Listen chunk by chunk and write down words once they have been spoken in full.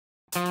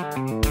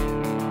All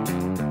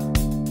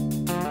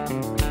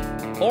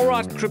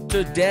right,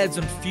 crypto dads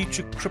and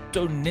future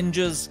crypto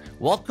ninjas,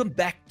 welcome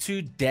back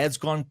to Dad's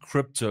Gone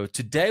Crypto.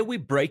 Today we're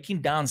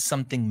breaking down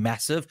something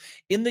massive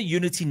in the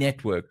Unity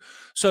network.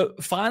 So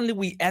finally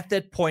we're at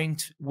that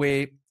point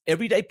where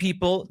everyday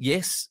people,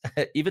 yes,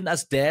 even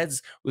us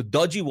dads with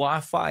dodgy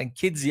Wi-Fi and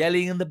kids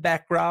yelling in the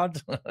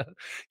background,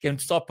 can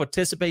start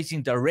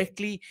participating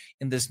directly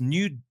in this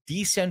new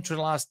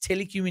decentralized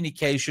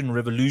telecommunication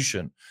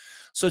revolution.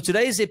 So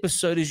today's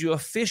episode is your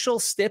official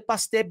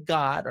step-by-step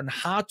guide on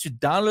how to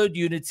download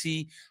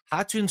Unity,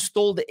 how to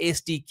install the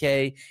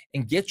SDK,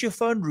 and get your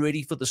phone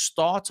ready for the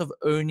start of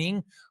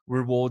earning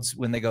rewards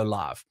when they go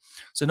live.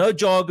 So no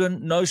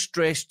jargon, no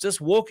stress,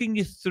 just walking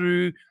you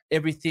through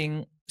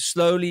everything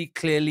slowly,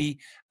 clearly,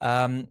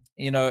 and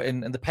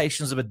the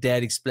patience of a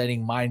dad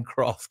explaining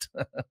Minecraft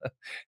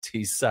to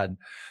his son.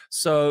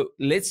 So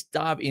let's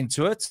dive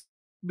into it.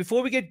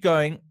 Before we get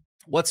going,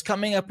 what's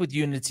coming up with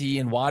Unity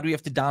and why do we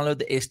have to download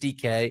the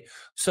SDK?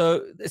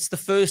 So it's the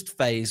first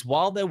phase.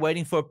 While they're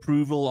waiting for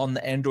approval on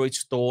the Android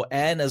store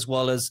and as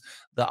well as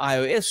the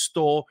iOS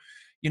store,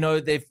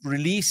 they've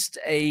released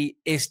a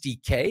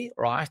SDK,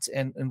 right?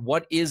 And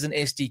what is an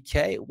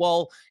SDK?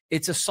 Well,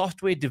 it's a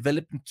software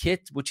development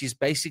kit, which is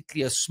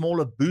basically a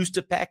smaller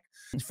booster pack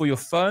for your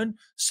phone.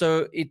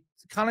 So it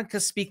kind of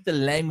can speak the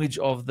language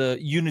of the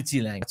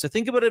Unity language. So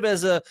think about it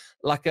as a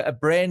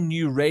brand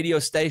new radio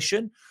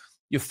station.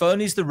 Your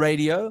phone is the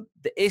radio.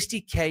 The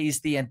SDK is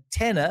the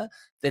antenna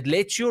that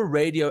lets your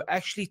radio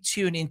actually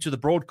tune into the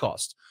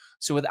broadcast.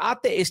 So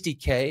without the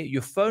SDK,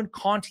 your phone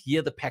can't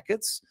hear the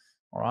packets,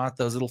 all right,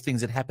 those little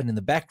things that happen in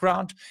the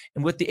background.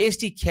 And with the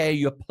SDK,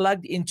 you're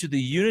plugged into the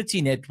Unity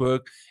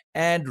network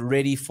and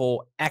ready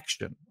for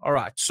action. All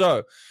right,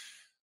 so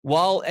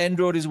while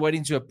Android is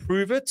waiting to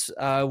approve it,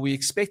 we're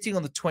expecting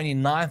on the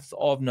 29th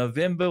of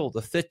November or the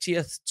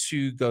 30th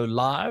to go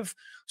live.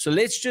 So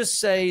let's just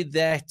say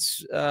that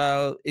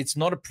it's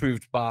not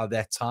approved by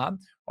that time.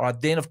 All right,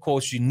 then, of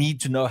course, you need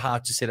to know how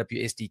to set up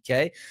your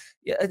SDK.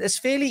 Yeah, it's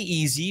fairly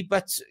easy,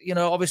 but,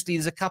 obviously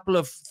there's a couple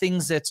of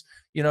things that,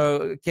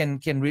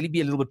 can really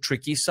be a little bit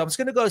tricky. So I'm just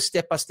going to go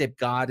step-by-step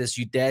guide as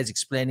you dads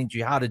explaining to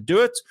you how to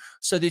do it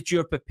so that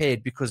you're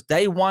prepared, because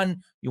day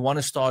one, you want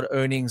to start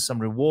earning some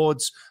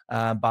rewards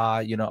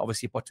by,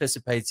 obviously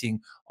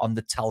participating on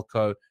the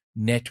telco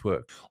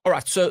network. All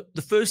right, so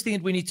the first thing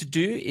that we need to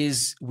do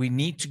is we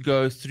need to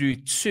go through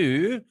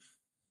to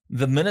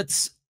the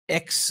Minutes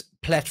X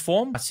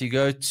platform. So you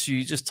go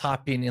to, just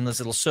type in this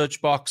little search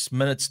box,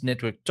 Minutes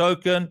Network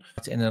Token,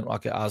 and then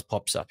like ours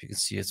pops up. You can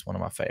see it's one of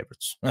my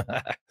favorites.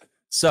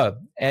 So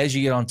as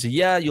you get onto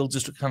here, you'll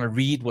just kind of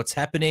read what's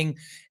happening,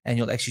 and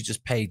you'll actually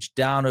just page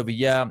down over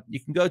here. You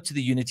can go to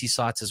the Unity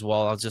site as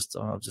well. I'll just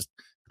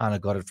kind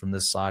of got it from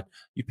this site.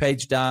 You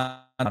page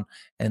down,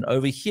 and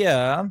over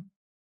here,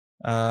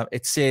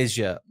 it says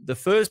here, the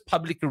first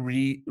public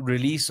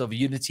release of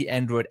Unity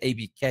Android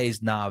APK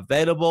is now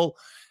available.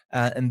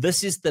 And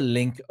this is the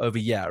link over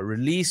here,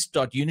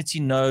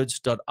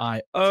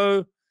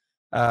 release.unitynodes.io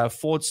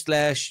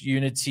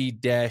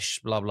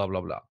 /unity - blah, blah, blah,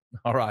 blah.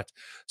 All right.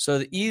 So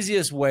the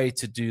easiest way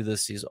to do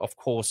this is, of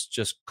course,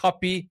 just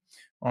copy.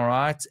 All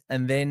right.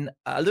 And then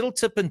a little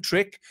tip and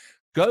trick.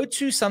 Go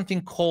to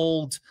something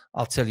called,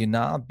 I'll tell you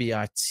now,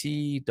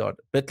 bit.ly.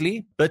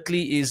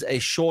 Bit.ly is a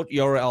short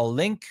URL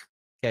link.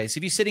 Okay, so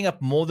if you're setting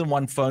up more than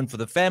one phone for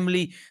the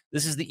family,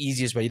 this is the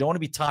easiest way. You don't want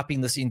to be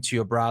typing this into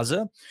your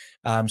browser.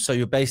 So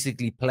you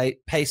basically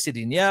paste it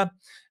in here,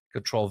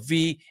 Control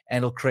V,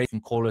 and it'll create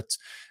and call it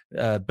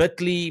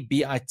bit.ly,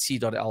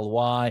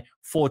 bit.ly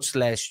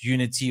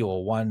 /Unity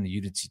or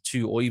Unity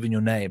 2, or even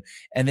your name.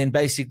 And then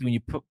basically when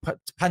you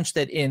punch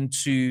that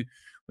into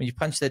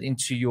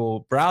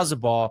your browser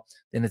bar,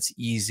 then it's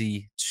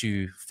easy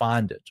to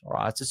find it. All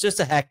right. So it's just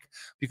a hack,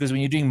 because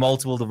when you're doing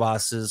multiple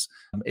devices,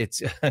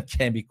 it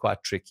can be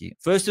quite tricky.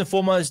 First and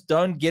foremost,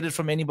 don't get it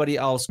from anybody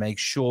else. Make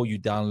sure you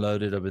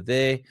download it over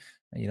there.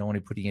 And you don't want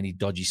to be putting any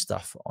dodgy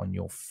stuff on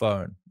your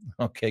phone.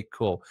 Okay,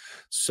 cool.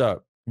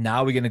 So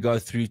now we're going to go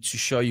through to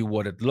show you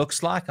what it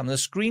looks like. I'm going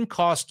to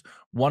screencast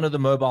one of the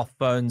mobile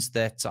phones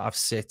that I've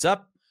set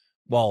up.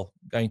 Well,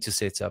 going to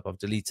set up. I've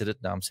deleted it.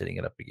 Now I'm setting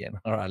it up again.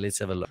 All right, let's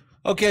have a look.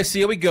 Okay, so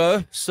here we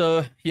go.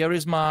 So here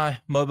is my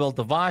mobile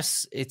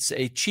device. It's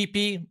a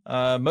cheapie,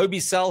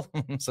 Mobicel,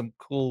 some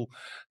cool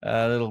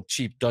little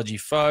cheap dodgy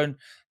phone.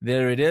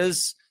 There it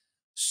is.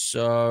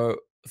 So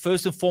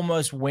first and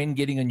foremost, when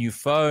getting a new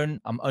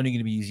phone, I'm only going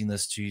to be using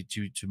this to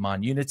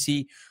mine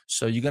Unity.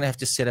 So you're going to have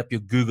to set up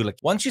your Google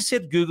account. Once you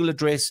set Google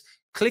address,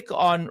 click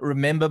on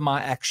Remember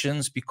My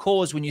Actions,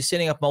 because when you're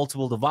setting up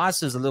multiple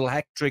devices, a little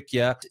hack trick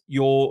here,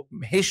 your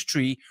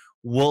history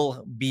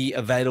will be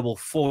available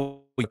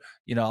for you.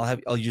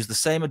 I'll use the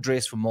same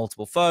address for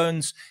multiple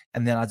phones,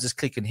 and then I just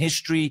click in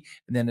history,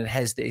 and then it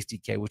has the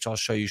SDK, which I'll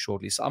show you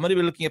shortly. So I'm going to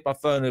be looking at my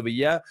phone over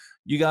here.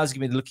 You guys are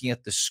going to be looking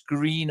at the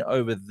screen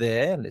over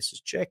there. Let's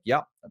just check.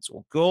 Yeah, that's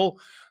all cool.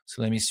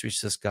 So let me switch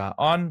this guy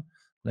on.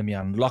 Let me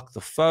unlock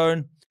the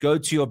phone. Go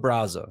to your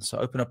browser. So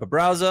open up a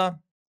browser.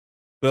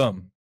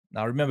 Boom.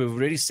 Now remember, we've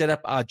already set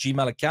up our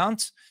Gmail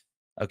account.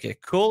 Okay,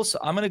 cool. So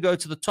I'm going to go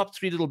to the top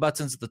 3 little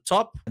buttons at the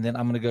top, and then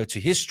I'm going to go to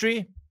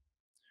history.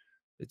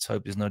 Let's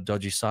hope there's no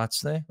dodgy sites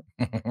there.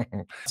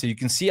 So you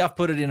can see I've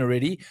put it in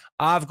already.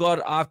 I've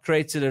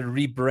created a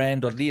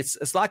rebrand.ly.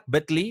 It's like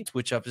Bitly,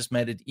 which I've just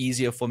made it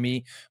easier for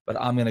me. But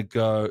I'm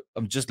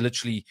just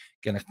literally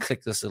going to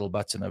click this little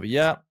button over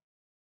here.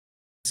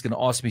 It's going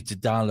to ask me to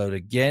download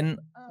again.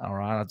 All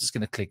right, I'm just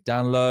going to click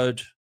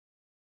download.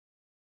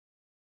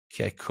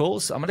 Okay, cool.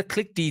 So I'm going to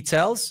click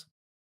details.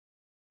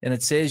 And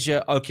it says,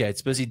 yeah, okay,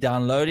 it's busy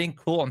downloading.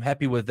 Cool, I'm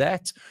happy with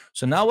that.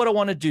 So now what I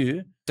want to do,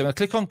 I'm going to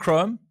click on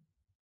Chrome.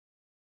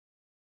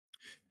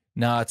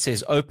 Now it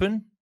says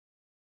open.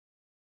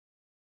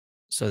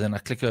 So then I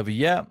click over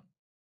here,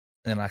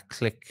 and I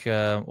click,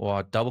 or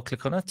I double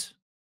click on it.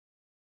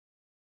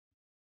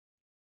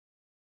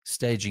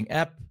 Staging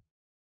app.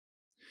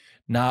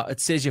 Now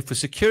it says here, for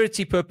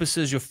security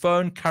purposes, your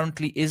phone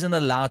currently isn't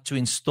allowed to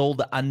install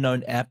the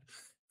unknown app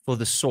for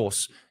the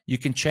source. You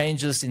can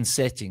change this in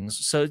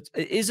settings. So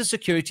it is a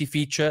security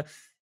feature.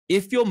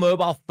 If your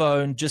mobile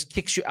phone just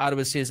kicks you out of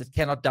it, says it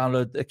cannot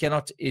download, it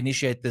cannot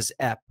initiate this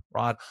app,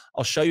 right?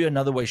 I'll show you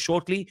another way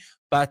shortly,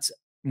 but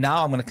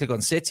now I'm going to click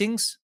on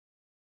settings.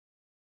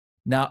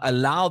 Now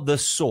allow the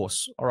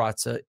source. All right,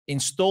 so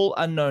install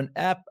unknown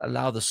app,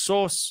 allow the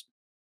source.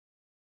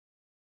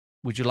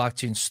 Would you like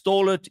to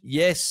install it?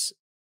 Yes.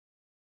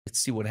 Let's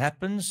see what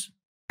happens.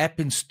 App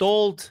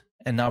installed,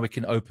 and now we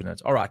can open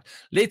it. All right,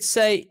 let's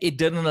say it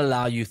didn't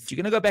allow you. You're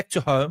going to go back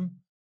to home.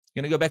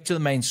 You're going to go back to the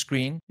main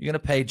screen. You're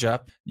going to page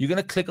up. You're going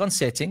to click on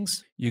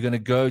settings. You're going to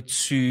go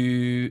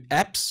to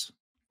apps.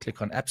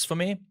 Click on apps for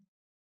me.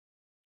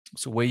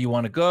 So where you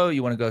want to go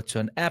to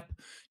an app.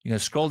 You're going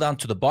to scroll down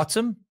to the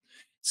bottom.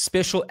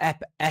 Special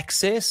app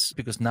access,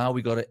 because now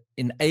we got to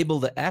enable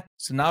the app.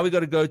 So now we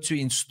got to go to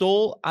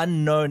install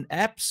unknown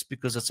apps,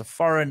 because it's a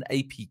foreign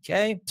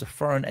APK. It's a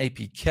foreign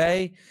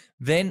APK.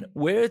 Then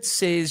where it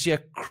says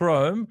here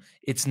Chrome,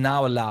 it's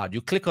now allowed.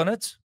 You click on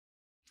it,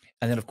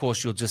 and then of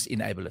course you'll just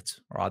enable it.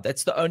 All right,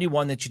 that's the only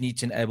one that you need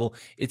to enable.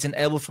 It's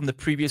enabled from the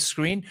previous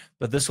screen,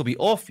 but this will be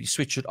off. You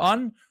switch it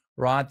on,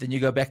 right? Then you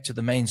go back to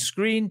the main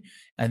screen,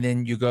 and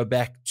then you go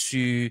back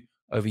to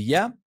over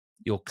here.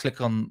 You'll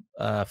click on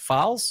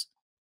files.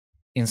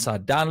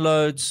 Inside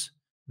downloads,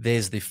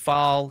 there's the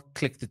file,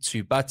 click the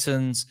 2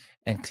 buttons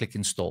and click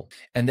install.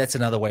 And that's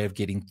another way of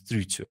getting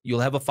through to it. You'll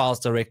have a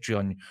files directory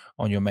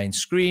on your main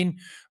screen,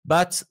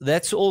 but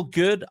that's all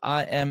good.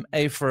 I am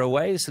for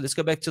away. So let's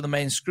go back to the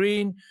main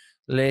screen.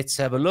 Let's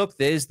have a look.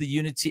 There's the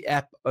Unity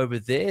app over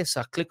there.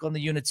 So I click on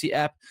the Unity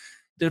app.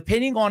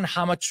 Depending on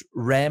how much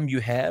RAM you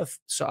have,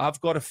 so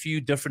I've got a few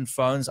different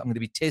phones I'm going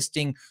to be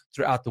testing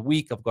throughout the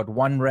week. I've got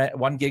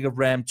 1 gig of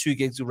RAM, 2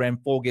 gigs of RAM,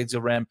 4 gigs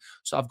of RAM.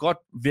 So I've got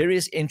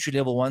various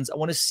entry-level ones. I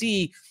want to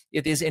see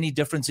if there's any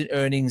difference in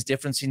earnings,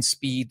 difference in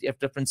speed, if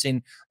difference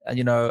in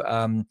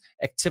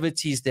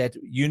activities that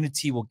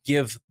Unity will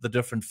give the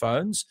different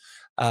phones.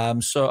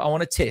 So I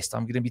want to test.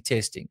 I'm going to be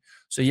testing.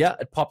 So yeah,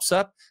 it pops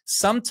up.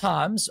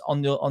 Sometimes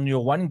on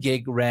your 1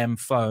 gig RAM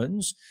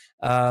phones,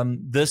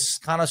 this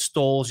kind of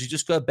stalls. You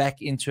just go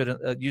back into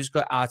it. You just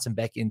go out and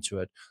back into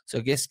it.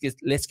 So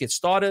let's get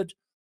started.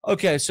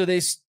 Okay, so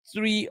there's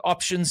 3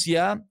 options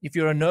here. If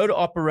you're a node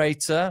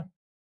operator,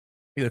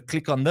 you'll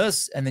click on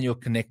this, and then you'll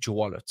connect your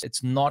wallet.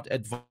 It's not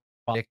advised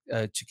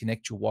to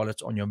connect your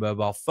wallet on your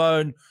mobile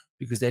phone,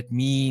 because that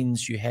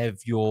means you have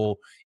your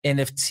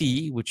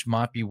NFT, which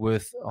might be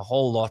worth a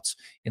whole lot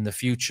in the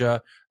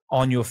future,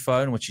 on your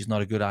phone, which is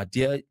not a good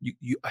idea.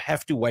 You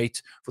have to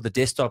wait for the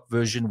desktop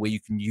version where you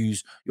can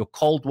use your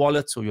cold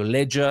wallets or your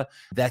ledger.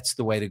 That's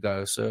the way to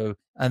go. So,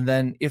 and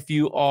then if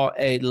you are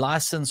a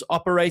licensed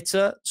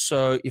operator,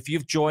 so if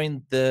you've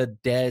joined the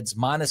Dad's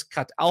Minus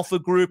Cut Alpha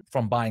group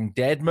from buying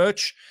Dad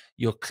merch,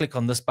 you'll click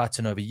on this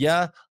button over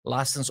here,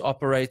 license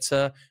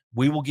operator.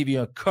 We will give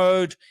you a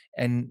code,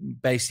 and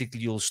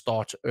basically you'll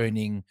start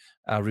earning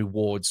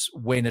rewards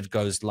when it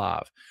goes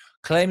live.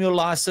 Claim your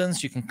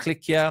license. You can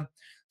click here.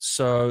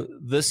 So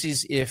this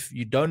is if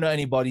you don't know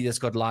anybody that's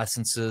got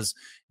licenses,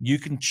 you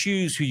can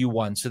choose who you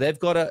want. So they've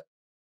got the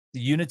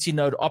Unity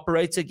node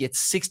operator gets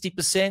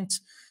 60%,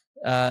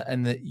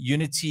 and the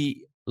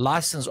Unity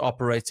license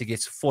operator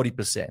gets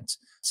 40%.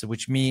 So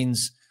which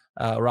means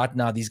right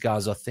now these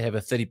guys have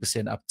a 30%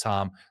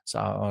 uptime. So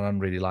I don't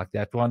really like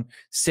that one.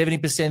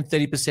 70%,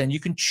 30%. You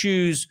can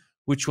choose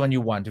which one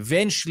you want.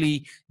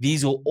 Eventually,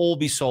 these will all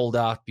be sold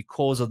out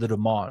because of the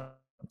demand.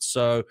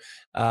 So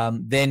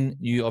then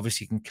you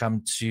obviously can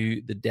come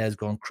to the Dad's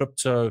Gone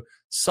Crypto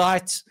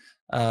site,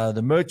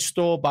 the merch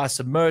store, buy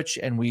some merch,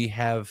 and we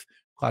have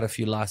quite a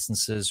few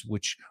licenses,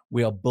 which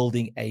we are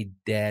building a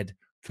Dad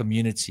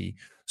community.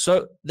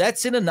 So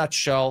that's in a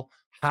nutshell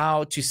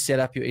how to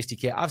set up your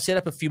SDK. I've set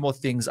up a few more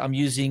things. I'm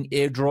using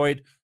AirDroid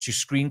to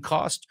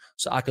screencast,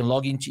 so I can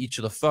log into each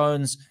of the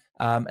phones.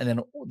 And then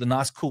the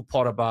nice cool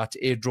part about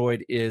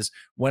AirDroid is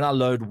when I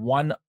load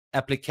one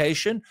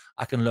application,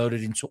 I can load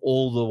it into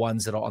all the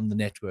ones that are on the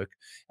network.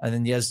 And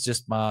then there's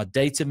just my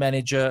data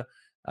manager.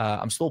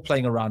 I'm still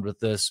playing around with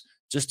this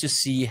just to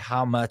see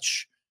how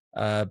much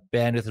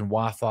bandwidth and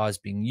Wi-Fi is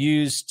being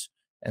used.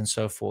 and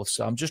so forth.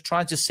 So I'm just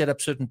trying to set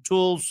up certain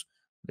tools.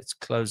 Let's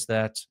close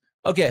that.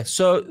 Okay,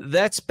 so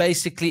that's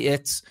basically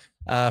it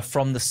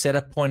from the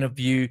setup point of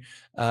view.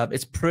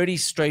 It's pretty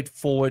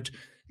straightforward.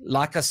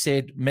 Like I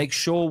said, make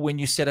sure when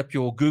you set up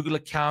your Google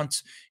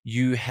account,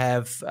 you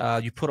have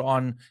you put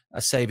on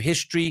a save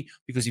history,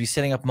 because if you're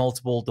setting up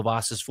multiple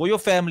devices for your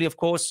family, of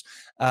course,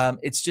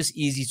 it's just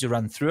easy to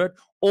run through it.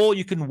 Or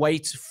you can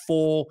wait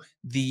for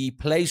the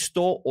Play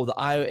Store or the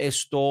iOS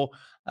Store,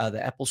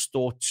 the Apple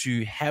Store,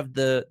 to have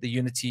the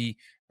Unity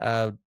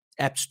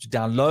apps to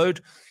download.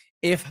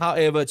 If,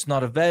 however, it's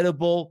not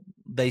available,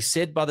 they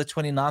said by the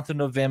 29th of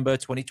November,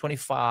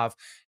 2025,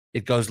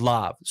 it goes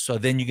live. So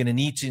then you're going to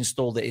need to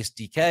install the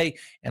SDK,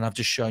 and I've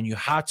just shown you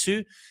how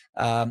to.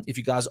 If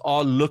you guys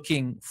are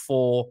looking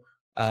for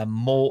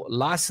more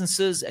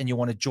licenses and you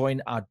want to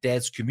join our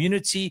Dads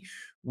community,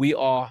 we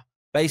are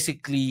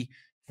basically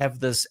have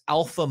this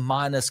alpha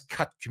minus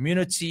cut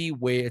community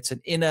where it's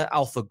an inner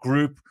alpha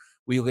group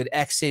where you'll get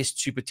access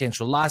to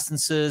potential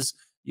licenses.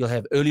 You'll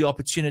have early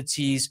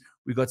opportunities.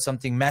 We've got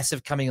something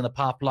massive coming in the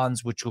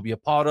pipelines, which we'll be a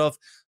part of.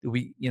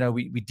 We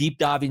deep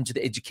dive into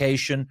the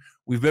education.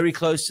 We're very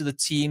close to the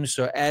team.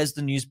 So as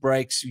the news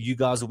breaks, you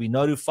guys will be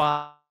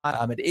notified.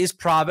 It is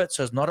private,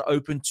 so it's not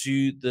open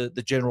to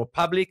the general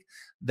public.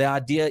 The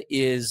idea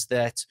is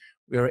that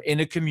we're in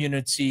a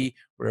community.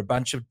 We're a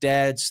bunch of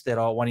dads that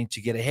are wanting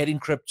to get ahead in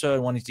crypto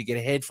and wanting to get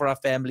ahead for our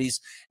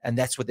families. And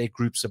that's what their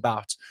group's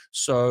about.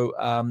 So,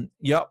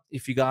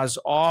 if you guys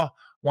are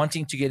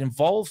wanting to get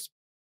involved,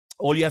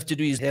 all you have to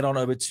do is head on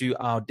over to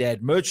our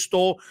Dad merch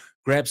store,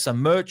 grab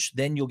some merch,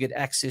 then you'll get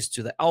access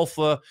to the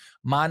alpha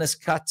minus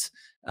cut.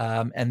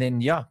 And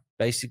then,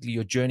 basically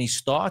your journey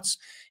starts.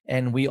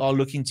 And we are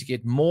looking to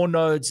get more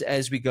nodes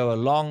as we go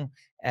along.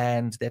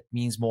 And that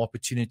means more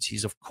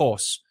opportunities, of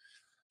course.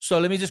 So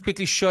let me just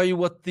quickly show you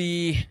what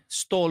the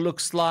store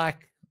looks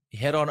like.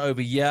 Head on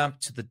over here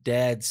to the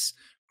Dad's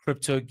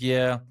Crypto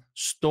Gear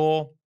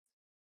store.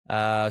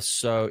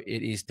 So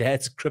it is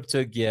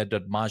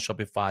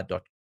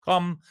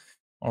dadscryptogear.myshopify.com.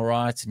 All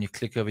right, and you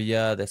click over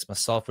here. That's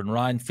myself and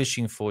Ryan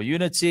fishing for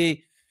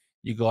Unity.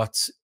 You got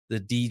the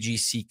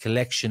DGC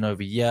collection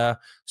over here.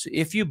 So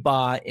if you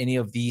buy any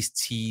of these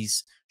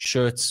tees,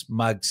 shirts,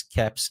 mugs,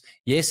 caps,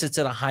 yes, it's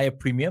at a higher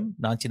premium,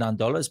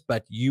 $99,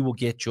 but you will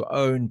get your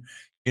own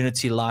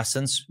Unity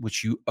license,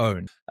 which you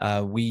own.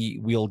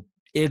 We'll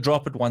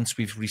airdrop it once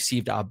we've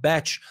received our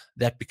batch.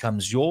 That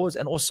becomes yours.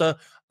 And also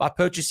by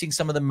purchasing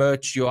some of the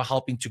merch, you're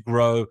helping to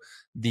grow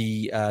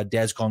the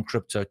Dads Gone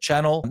Crypto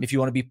channel. If you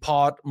want to be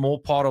more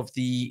part of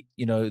the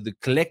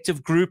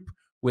collective group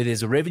where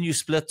there's a revenue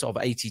split of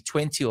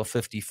 80-20 or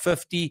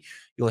 50-50,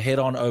 you'll head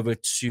on over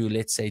to,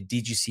 let's say,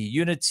 DGC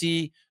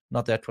Unity,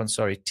 not that one,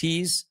 sorry,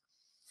 tees.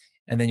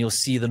 And then you'll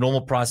see the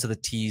normal price of the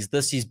tees.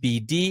 This is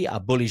BD,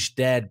 our Bullish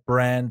Dad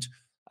brand,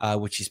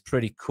 which is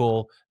pretty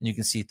cool. And you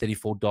can see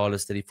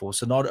 $34.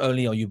 So not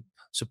only are you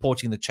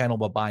supporting the channel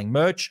by buying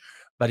merch,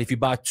 but if you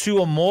buy 2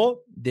 or more,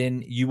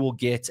 then you will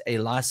get a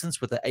license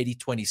with an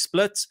 80-20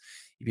 split.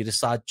 If you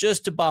decide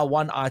just to buy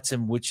one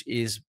item, which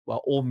is by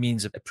all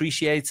means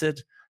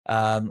appreciated,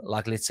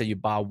 like let's say you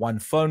buy one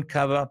phone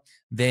cover,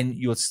 then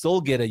you'll still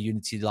get a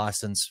Unity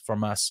license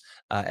from us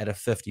at a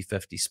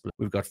 50-50 split.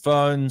 We've got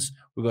phones,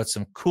 we've got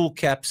some cool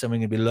caps, and we're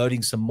going to be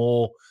loading some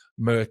more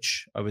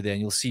merch over there.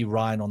 And you'll see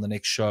Ryan on the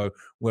next show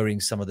wearing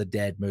some of the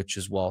dad merch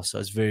as well. So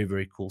it's very,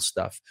 very cool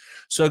stuff.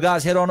 So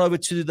guys, head on over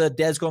to the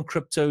Dad's Gone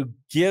Crypto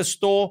gear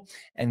store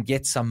and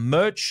get some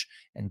merch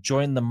and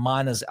join the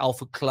Miners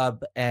Alpha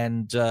Club,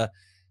 and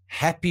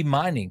happy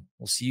mining.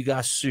 We'll see you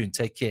guys soon.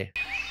 Take care.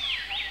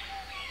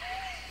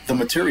 The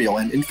material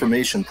and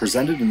information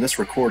presented in this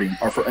recording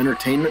are for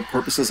entertainment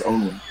purposes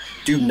only.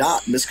 Do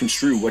not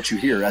misconstrue what you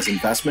hear as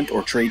investment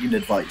or trading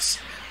advice.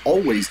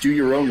 Always do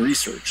your own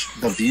research.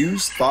 The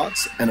views,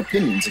 thoughts, and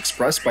opinions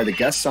expressed by the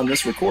guests on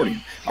this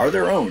recording are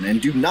their own and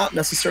do not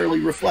necessarily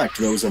reflect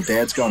those of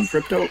Dad's Gone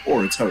Crypto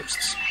or its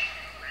hosts.